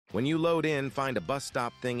When you load in, find a bus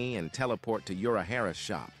stop thingy and teleport to Urahara's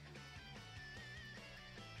shop.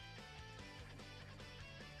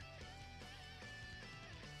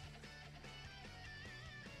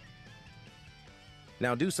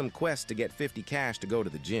 Now do some quests to get 50 cash to go to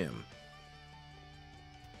the gym.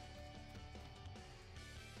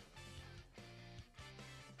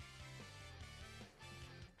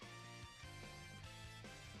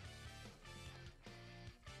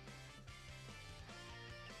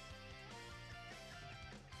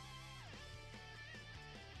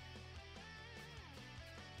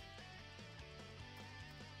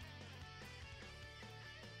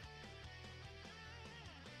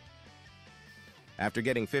 After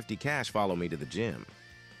getting 50 cash, follow me to the gym.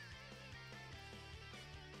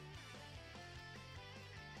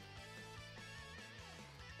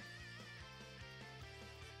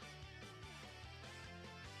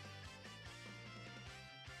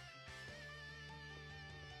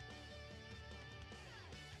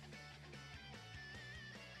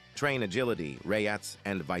 Train agility, rayats,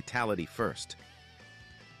 and vitality first.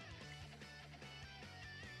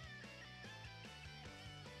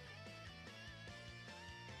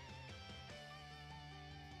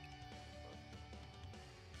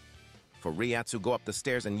 For Ryatsu, go up the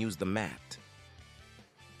stairs and use the mat.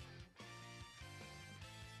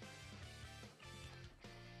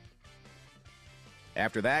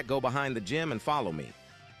 After that, go behind the gym and follow me.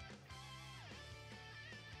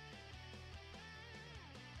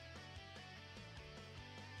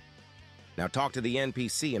 Now talk to the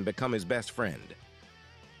NPC and become his best friend.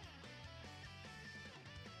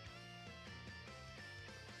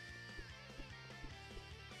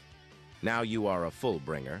 Now you are a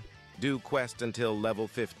FullBringer. Do quest until level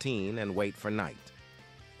 15 and wait for night.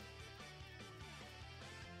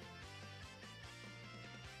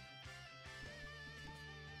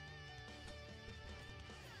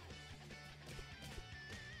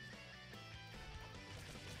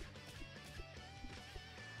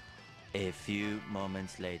 A few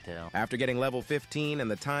moments later. After getting level 15 and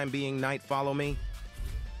the time being night, follow me.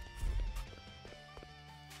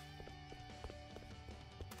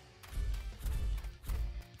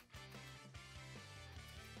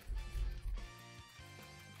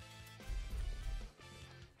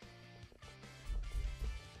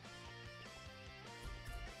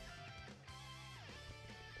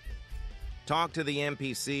 Talk to the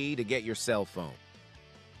NPC to get your cell phone.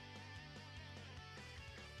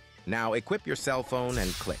 Now equip your cell phone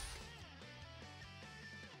and click.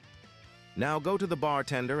 Now go to the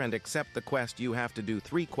bartender and accept the quest. You have to do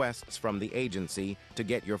 3 quests from the agency to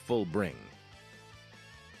get your full bring.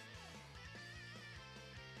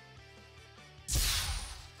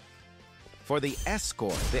 For the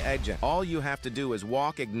escort, the agent, all you have to do is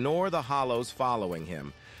walk, ignore the hollows following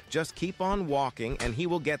him. Just keep on walking and he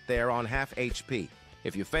will get there on half HP.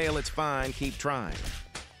 If you fail, it's fine, keep trying.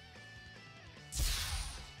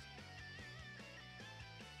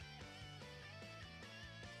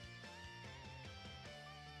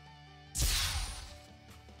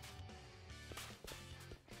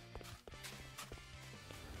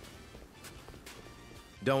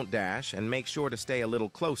 Don't dash and make sure to stay a little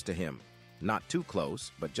close to him. Not too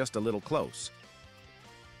close, but just a little close.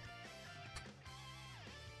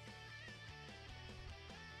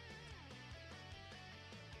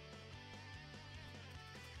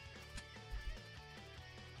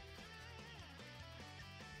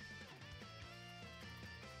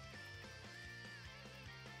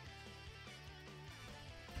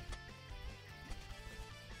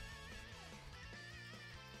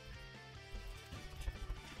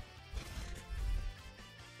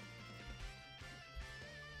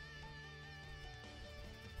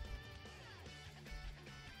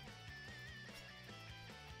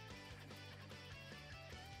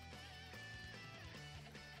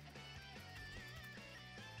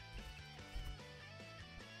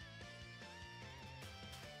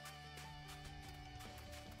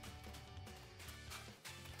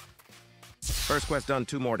 First quest done,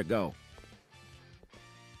 2 more to go.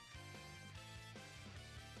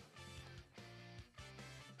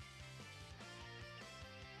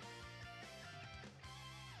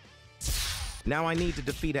 Now I need to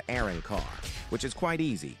defeat an Aaron car, which is quite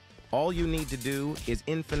easy. All you need to do is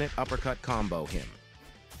infinite uppercut combo him.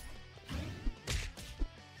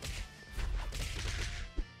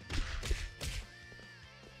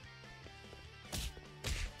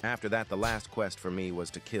 After that, the last quest for me was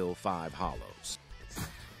to kill 5 hollows.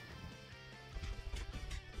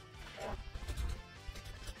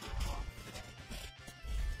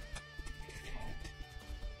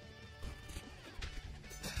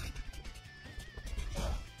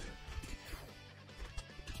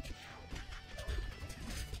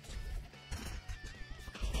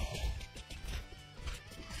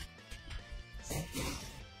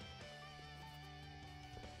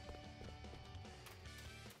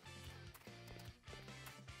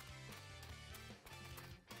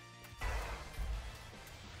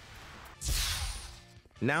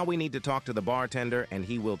 Now we need to talk to the bartender, and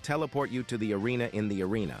he will teleport you to the arena in the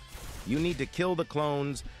arena. You need to kill the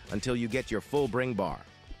clones until you get your full bring bar.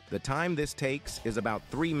 The time this takes is about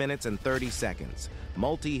 3 minutes and 30 seconds.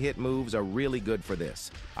 Multi-hit moves are really good for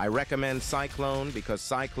this. I recommend Cyclone because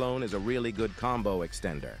Cyclone is a really good combo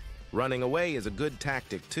extender. Running away is a good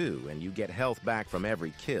tactic too, and you get health back from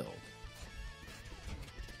every kill.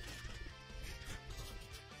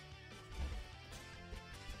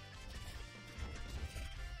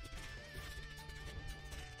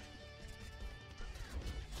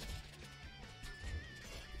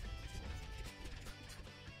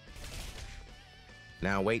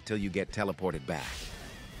 Now wait till you get teleported back.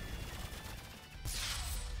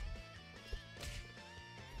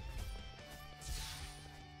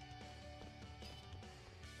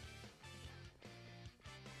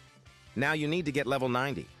 Now you need to get level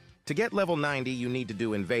 90. To get level 90, you need to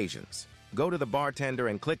do invasions. Go to the bartender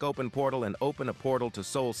and click Open Portal and open a portal to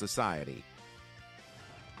Soul Society.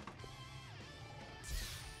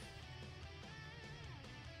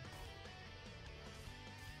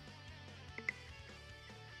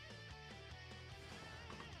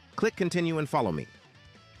 Click Continue and follow me.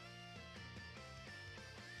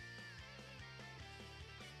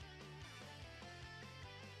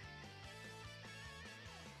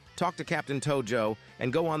 Talk to Captain Tojo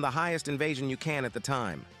and go on the highest invasion you can at the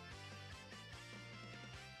time.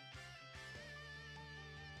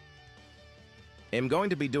 I'm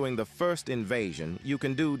going to be doing the first invasion you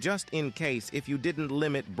can do just in case if you didn't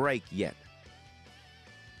limit break yet.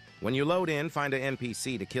 When you load in, find an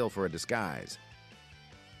NPC to kill for a disguise.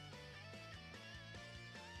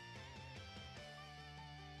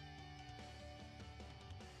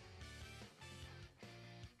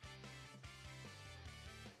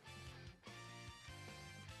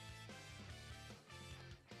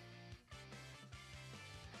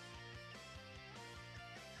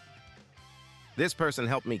 This person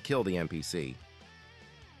helped me kill the NPC.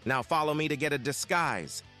 Now follow me to get a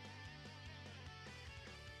disguise.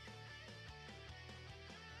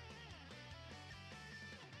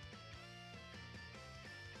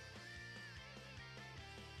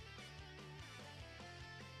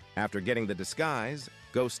 After getting the disguise,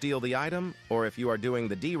 go steal the item, or if you are doing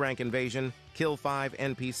the D rank invasion, kill 5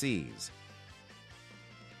 NPCs.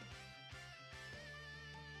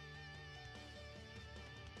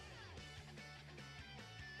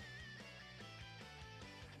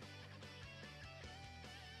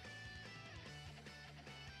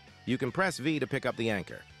 You can press V to pick up the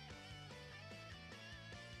anchor.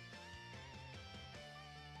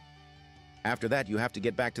 After that, you have to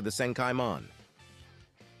get back to the Senkaimon.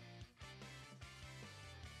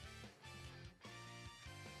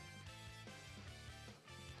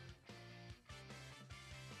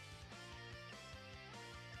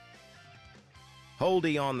 Hold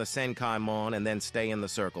E on the Senkaimon and then stay in the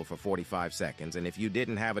circle for 45 seconds, and if you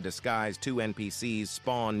didn't have a disguise, 2 NPCs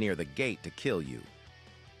spawn near the gate to kill you.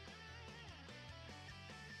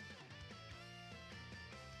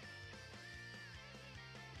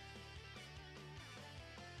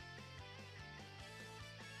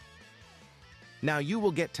 Now you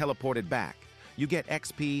will get teleported back. You get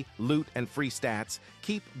XP, loot, and free stats.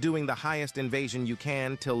 Keep doing the highest invasion you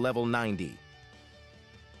can till level 90.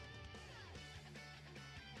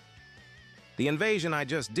 The invasion I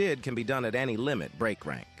just did can be done at any limit break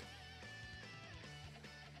rank.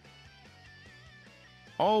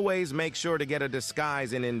 Always make sure to get a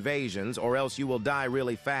disguise in invasions or else you will die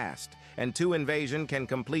really fast, and 2 invasion can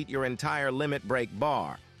complete your entire limit break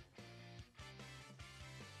bar.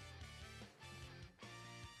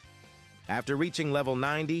 After reaching level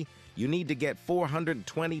 90, you need to get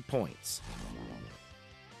 420 points.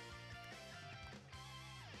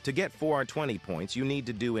 To get 420 points, you need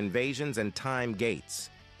to do invasions and time gates.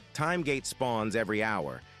 Time gate spawns every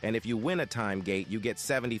hour, and if you win a time gate, you get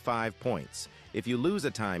 75 points. If you lose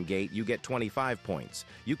a time gate, you get 25 points.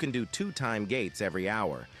 You can do 2 time gates every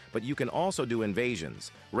hour, but you can also do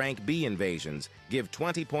invasions. Rank B invasions give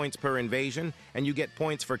 20 points per invasion, and you get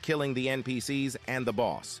points for killing the NPCs and the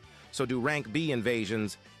boss. So do rank B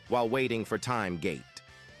invasions while waiting for time gate.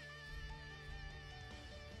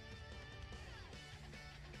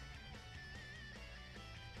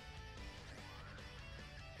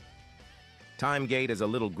 Time gate is a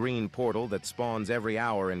little green portal that spawns every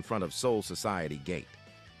hour in front of Soul Society gate.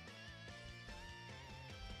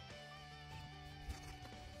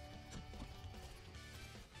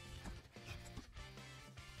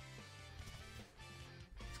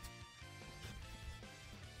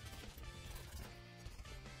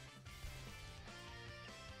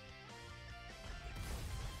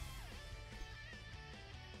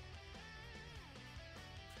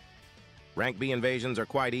 Rank B invasions are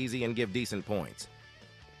quite easy and give decent points.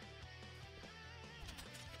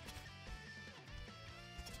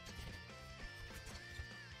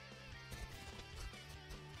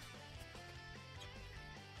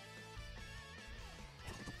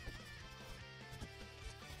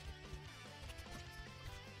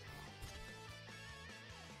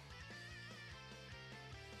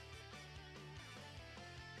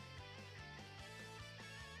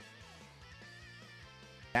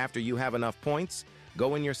 After you have enough points,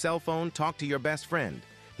 go in your cell phone, talk to your best friend.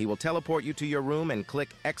 He will teleport you to your room and click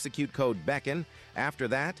Execute Code Beckon. After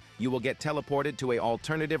that, you will get teleported to an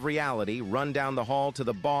alternative reality, run down the hall to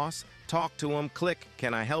the boss, talk to him, click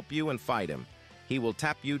Can I help you, and fight him. He will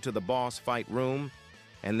tap you to the boss fight room,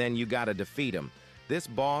 and then you gotta defeat him. This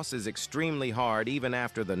boss is extremely hard even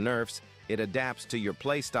after the nerfs. It adapts to your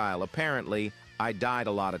playstyle. Apparently, I died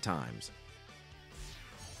a lot of times.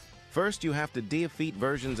 First, you have to defeat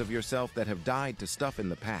versions of yourself that have died to stuff in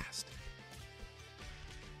the past.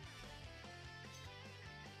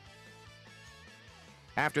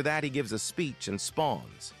 After that, he gives a speech and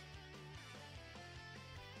spawns.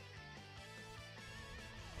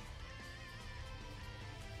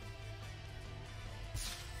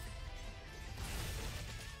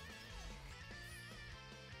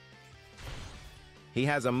 He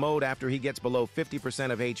has a mode after he gets below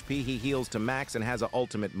 50% of HP, he heals to max and has an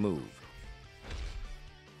ultimate move.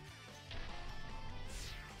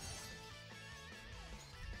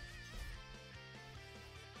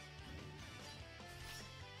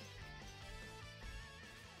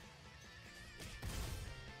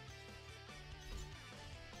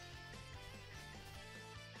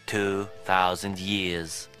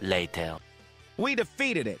 Years later. We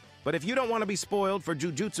defeated it, but if you don't want to be spoiled for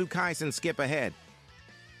Jujutsu Kaisen, skip ahead.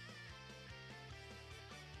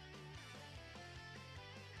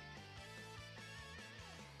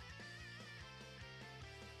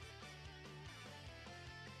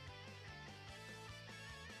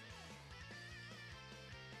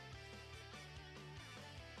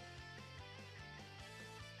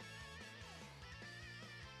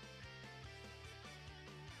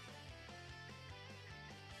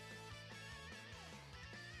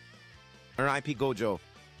 RIP Gojo.